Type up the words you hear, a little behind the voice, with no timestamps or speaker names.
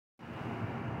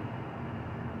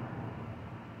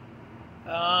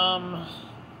Um,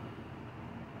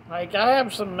 like I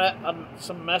have some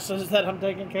messes that I'm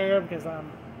taking care of because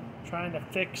I'm trying to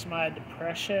fix my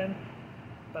depression.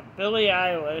 But Billie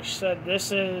Eilish said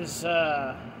this is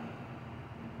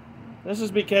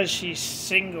because she's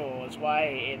single is why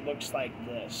it looks like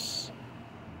this.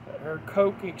 Her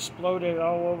Coke exploded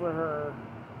all over her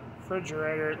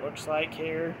refrigerator. It looks like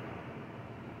here.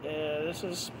 This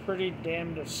is pretty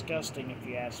damn disgusting if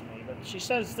you ask me. But she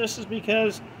says this is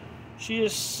because she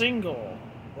is single.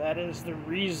 That is the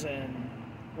reason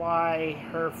why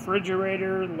her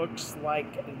refrigerator looks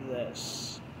like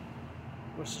this.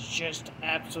 Which is just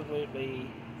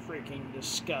absolutely freaking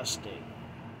disgusting.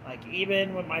 Like,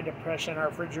 even with my depression, our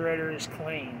refrigerator is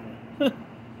clean.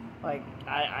 Like,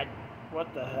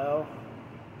 what the hell?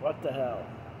 What the hell?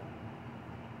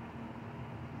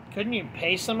 Couldn't you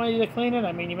pay somebody to clean it?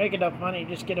 I mean, you make enough money,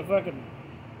 just get a fucking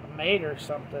maid or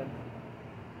something.